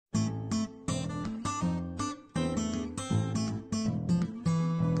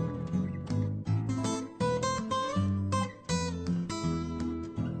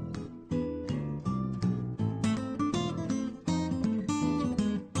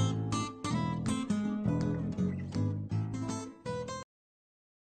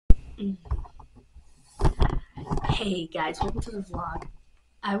Hey guys, welcome to the vlog.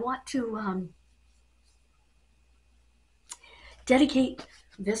 I want to dedicate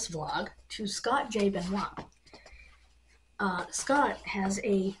this vlog to Scott J. Benoit. Scott has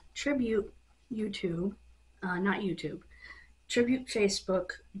a tribute YouTube, not YouTube, tribute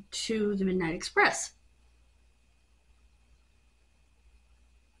Facebook to the Midnight Express.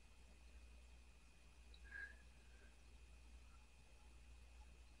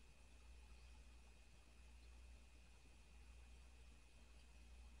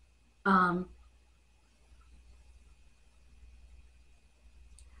 Um,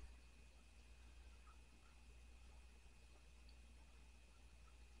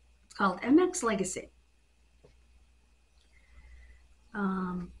 it's called MX Legacy.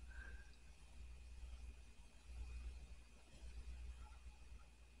 Um,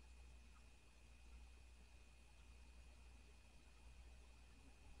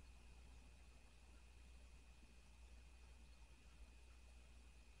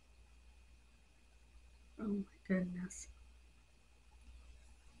 oh my goodness.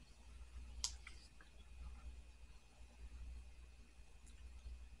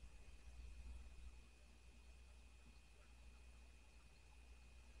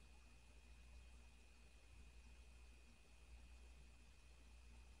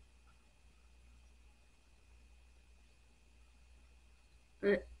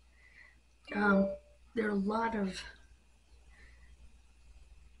 But, there are a lot of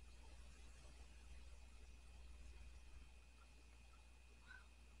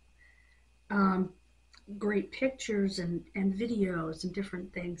great pictures and videos and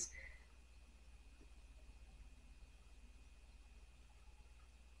different things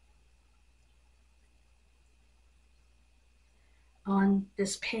on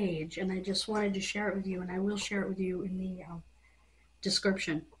this page, and I just wanted to share it with you, and I will share it with you in the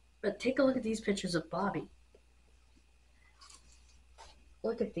description. But take a look at these pictures of Bobby.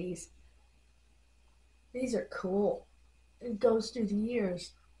 Look at these. These are cool. It goes through the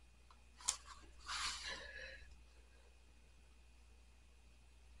years.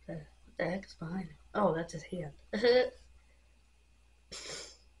 What the heck's behind it? Oh, that's his hand.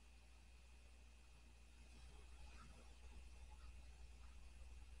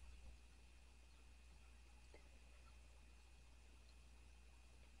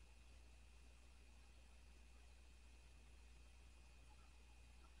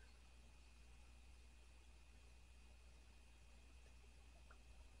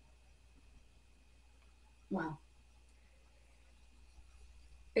 Wow.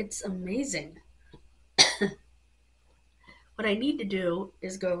 It's amazing. What I need to do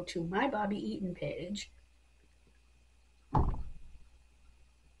is go to my Bobby Eaton page.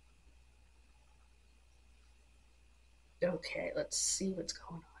 Okay, let's see what's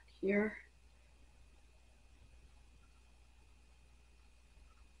going on here.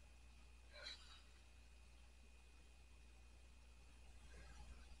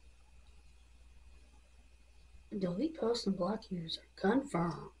 Delete post and block user.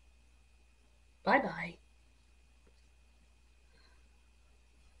 Confirm. Bye-bye.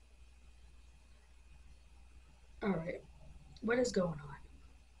 Alright, what is going on?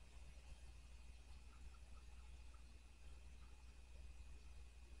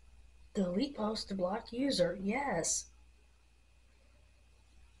 Delete post to block user. Yes.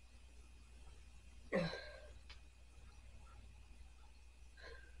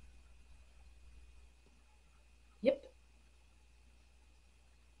 Yep.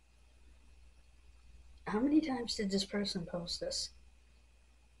 How many times did this person post this?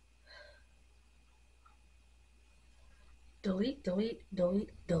 Delete, delete, delete,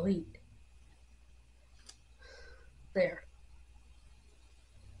 delete. There.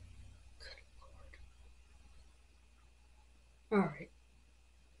 Alright.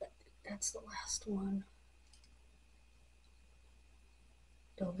 That's the last one.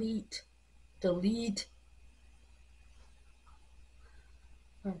 Delete. Delete.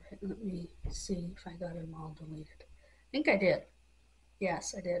 Alright, let me see if I got them all deleted. I think I did.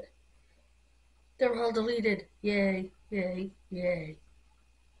 Yes, I did. They're all deleted. Yay, yay, yay.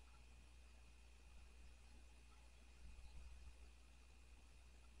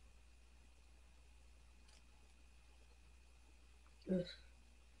 Ugh.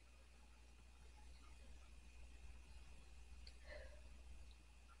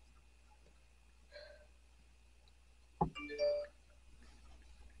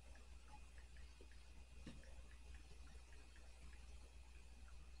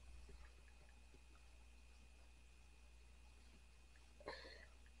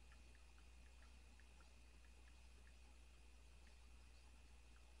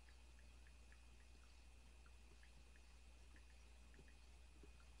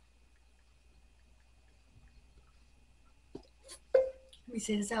 Let me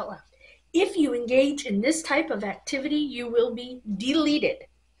say this out loud. If you engage in this type of activity, you will be deleted.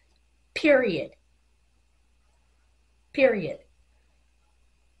 Period. Period.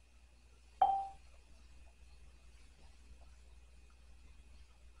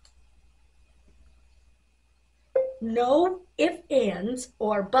 No ifs, ands,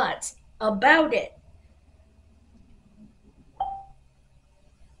 or buts about it.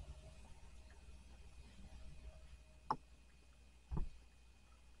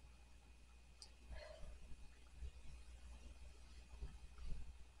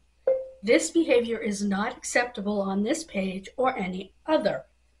 This behavior is not acceptable on this page or any other.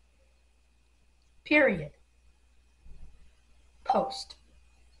 Period. Post.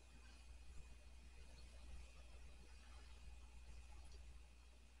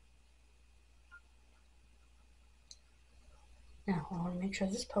 Now, I want to make sure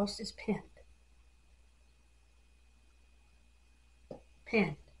this post is pinned.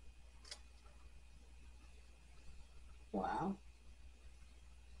 Pinned. Wow.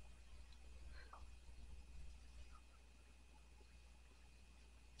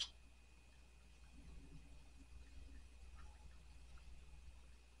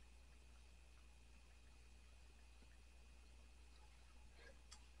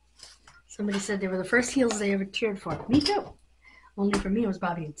 Somebody said they were the first heels they ever cheered for. Me too. Only for me it was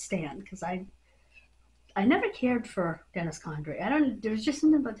Bobby and Stan, because I never cared for Dennis Condrey. There was just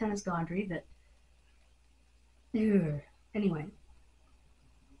something about Dennis Condrey that, anyway.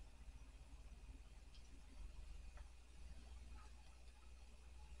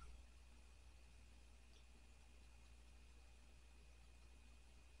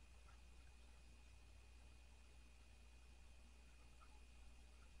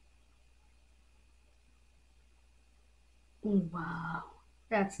 Wow,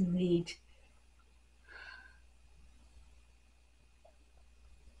 that's neat.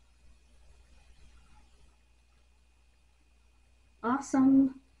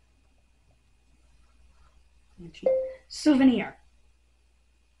 Awesome. Souvenir.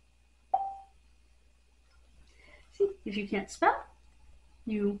 See, if you can't spell,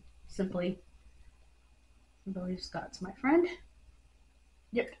 you simply, I believe Scott's my friend.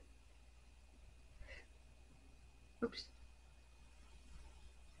 Yep. Oops.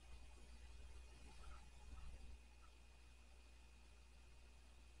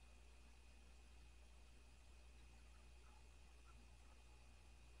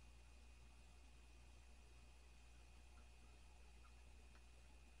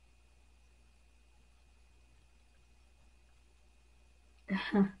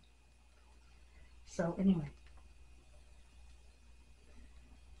 So anyway,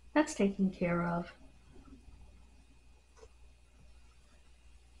 that's taken care of.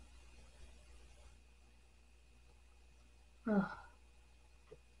 Ugh.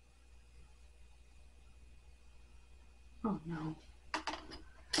 Oh no.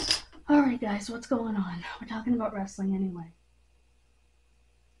 All right, guys, what's going on? We're talking about wrestling anyway.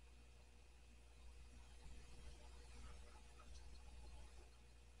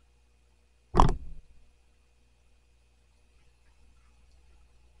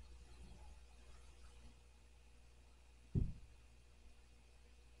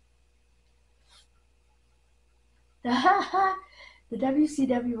 The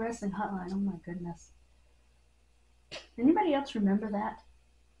WCW Wrestling Hotline. Oh my goodness. Anybody else remember that?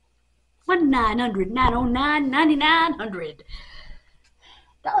 1-900-909-9900.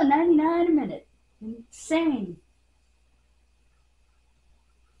 $1.99 a minute. Insane.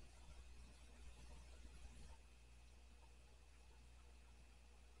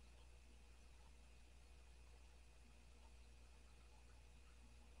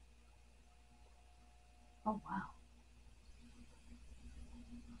 Oh wow.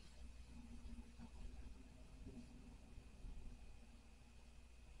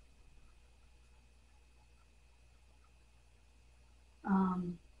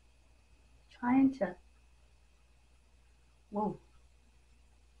 Trying to. Whoa.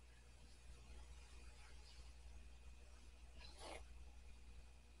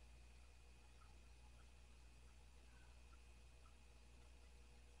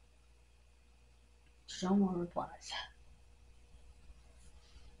 Show more replies.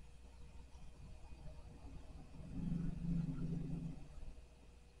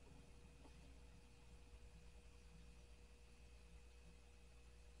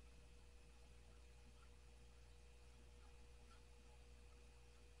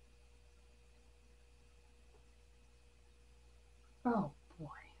 Oh boy.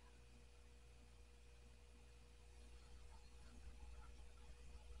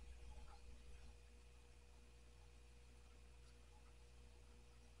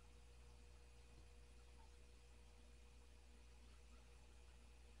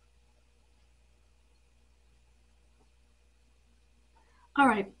 All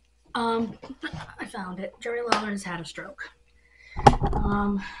right. I found it. Jerry Lawler has had a stroke.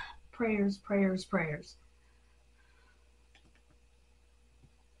 Prayers, prayers, prayers.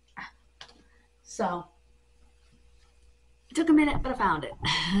 So, it took a minute, but I found it.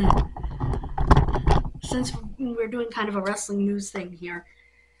 Since we're doing kind of a wrestling news thing here,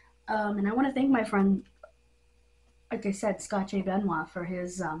 and I want to thank my friend, like I said, Scott J. Benoit, for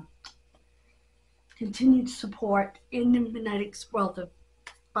his continued support in the Midnigt, well, the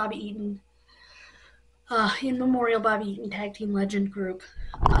Bobby Eaton, in Memorial Bobby Eaton Tag Team Legend group,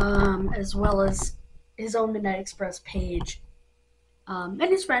 as well as his own Midnight Express page, and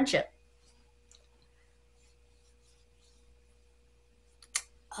his friendship.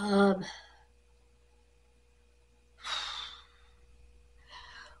 Well,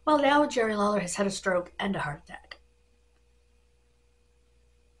 now Jerry Lawler has had a stroke and a heart attack.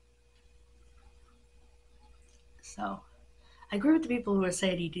 So, I agree with the people who are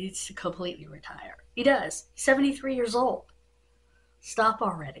saying he needs to completely retire. He does. He's 73 years old. Stop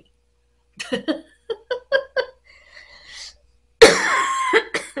already.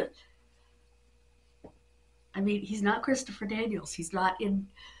 I mean, he's not Christopher Daniels. He's not in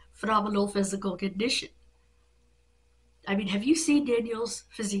phenomenal physical condition. I mean, have you seen Daniels'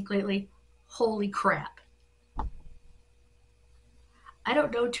 physique lately? Holy crap. I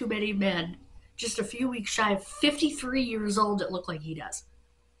don't know too many men just a few weeks shy of 53 years old that look like he does.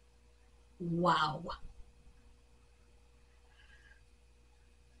 Wow.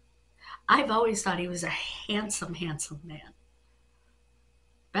 I've always thought he was a handsome, handsome man.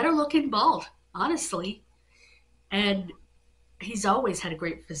 Better looking bald, honestly. And he's always had a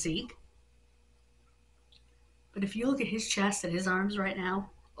great physique. But if you look at his chest and his arms right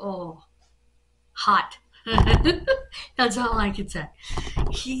now, oh, hot. That's all I can say.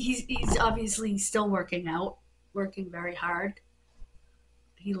 He's obviously still working out, working very hard.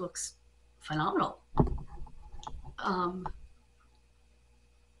 He looks phenomenal.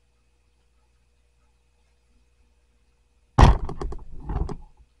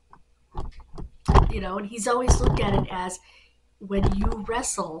 And he's always looked at it as when you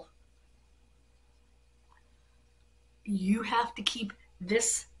wrestle, you have to keep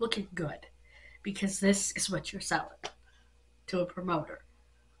this looking good because this is what you're selling to a promoter.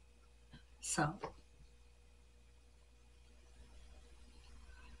 So,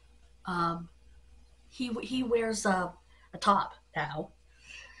 he wears a top now.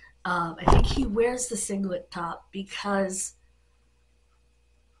 I think he wears the singlet top because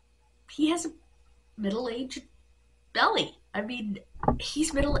he has a middle-aged belly. I mean,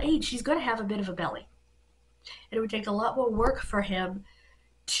 he's middle-aged. He's going to have a bit of a belly. And it would take a lot more work for him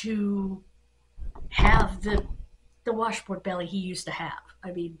to have the washboard belly he used to have.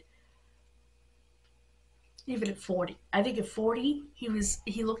 I mean, even at 40. I think at 40,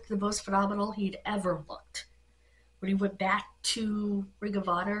 he looked the most phenomenal he'd ever looked. When he went back to Ring of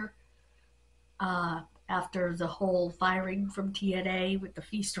Honor after the whole firing from TNA with the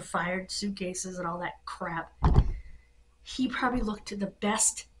Feast or Fired suitcases and all that crap, he probably looked the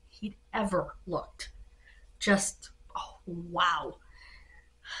best he'd ever looked. Just, oh, wow.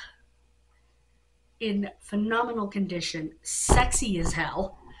 In phenomenal condition, sexy as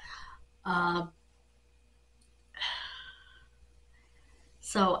hell.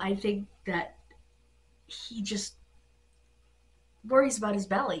 So I think that he just worries about his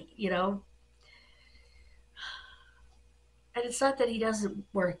belly, And it's not that he doesn't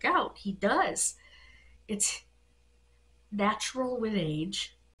work out. He does. It's natural with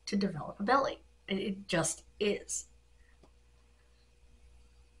age to develop a belly. It just is.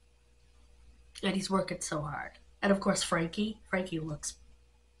 And he's working so hard. And of course, Frankie looks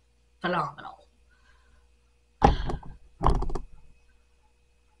phenomenal.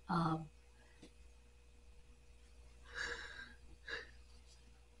 Oh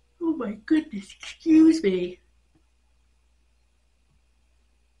my goodness, excuse me.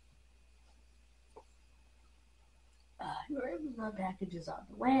 Your Amazon package is on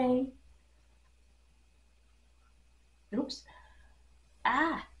the way. Oops.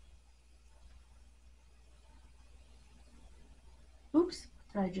 Oops.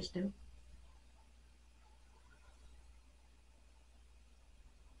 What did I just do?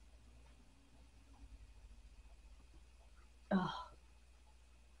 I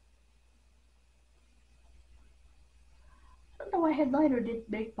don't know why Headliner didn't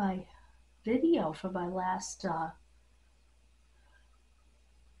make my video for my last,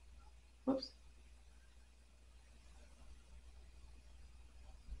 whoops.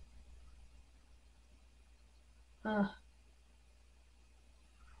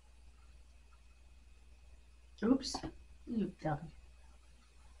 Oops. You done.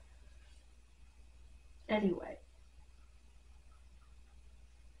 Anyway.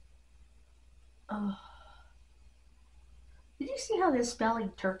 Did you see how they're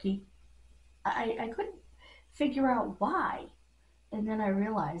spelling turkey? I couldn't figure out why. And then I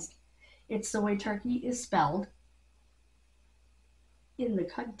realized it's the way turkey is spelled in the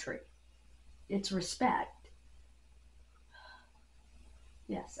country. It's respect.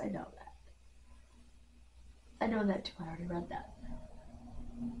 Yes, I know that. I know that too. I already read that.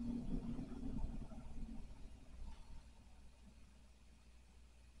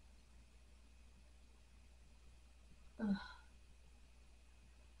 Ugh.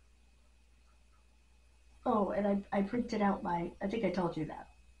 Oh, and I printed out my, I think I told you that.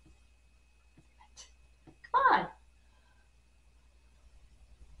 Come on.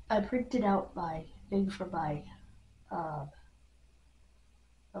 I printed out my thing for my,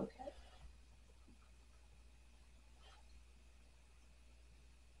 okay.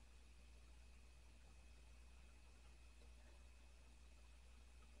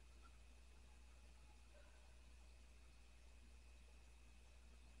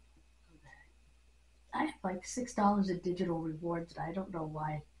 I have like $6 in digital rewards, and I don't know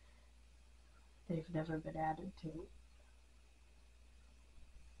why they've never been added to.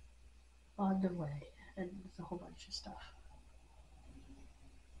 On the way, and there's a whole bunch of stuff.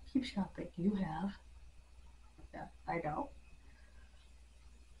 Keep shopping. You have. Yeah, I know.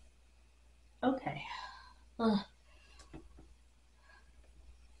 Okay.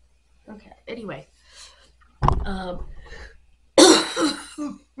 Okay. Anyway.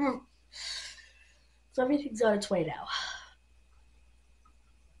 So everything's on its way now,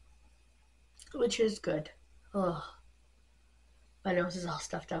 which is good. Ugh. My nose is all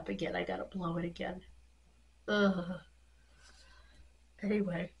stuffed up again. I gotta blow it again. Ugh.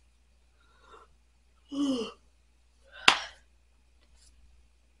 Anyway.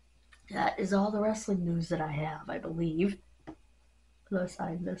 That is all the wrestling news that I have, I believe. Unless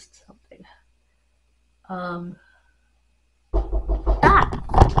I missed something.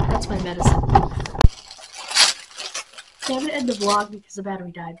 That's my medicine. So I'm gonna end the vlog because the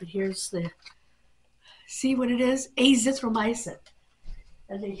battery died, but here's the, see what it is? Azithromycin.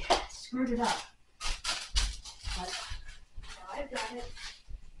 And they screwed it up. But now I've got it.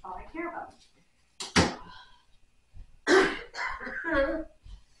 All I care about.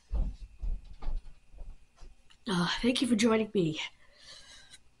 Thank you for joining me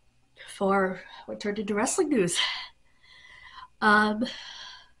for what turned into wrestling news.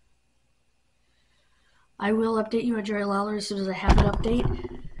 I will update you on Jerry Lawler as soon as I have an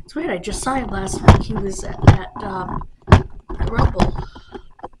update. It's weird, I just saw him last week. He was at Rumble.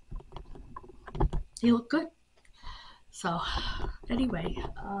 He looked good. So, anyway,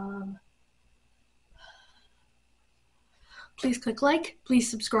 please click like, please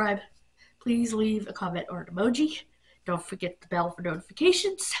subscribe, please leave a comment or an emoji. Don't forget the bell for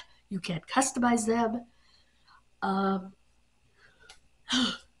notifications. You can customize them.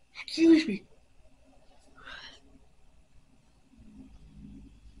 Excuse me.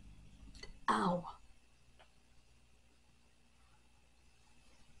 Ow.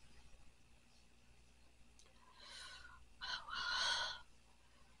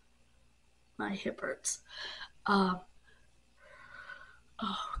 My hip hurts. Oh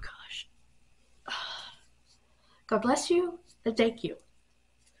gosh. God bless you and thank you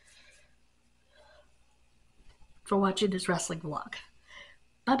for watching this wrestling vlog.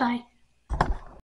 Bye-bye.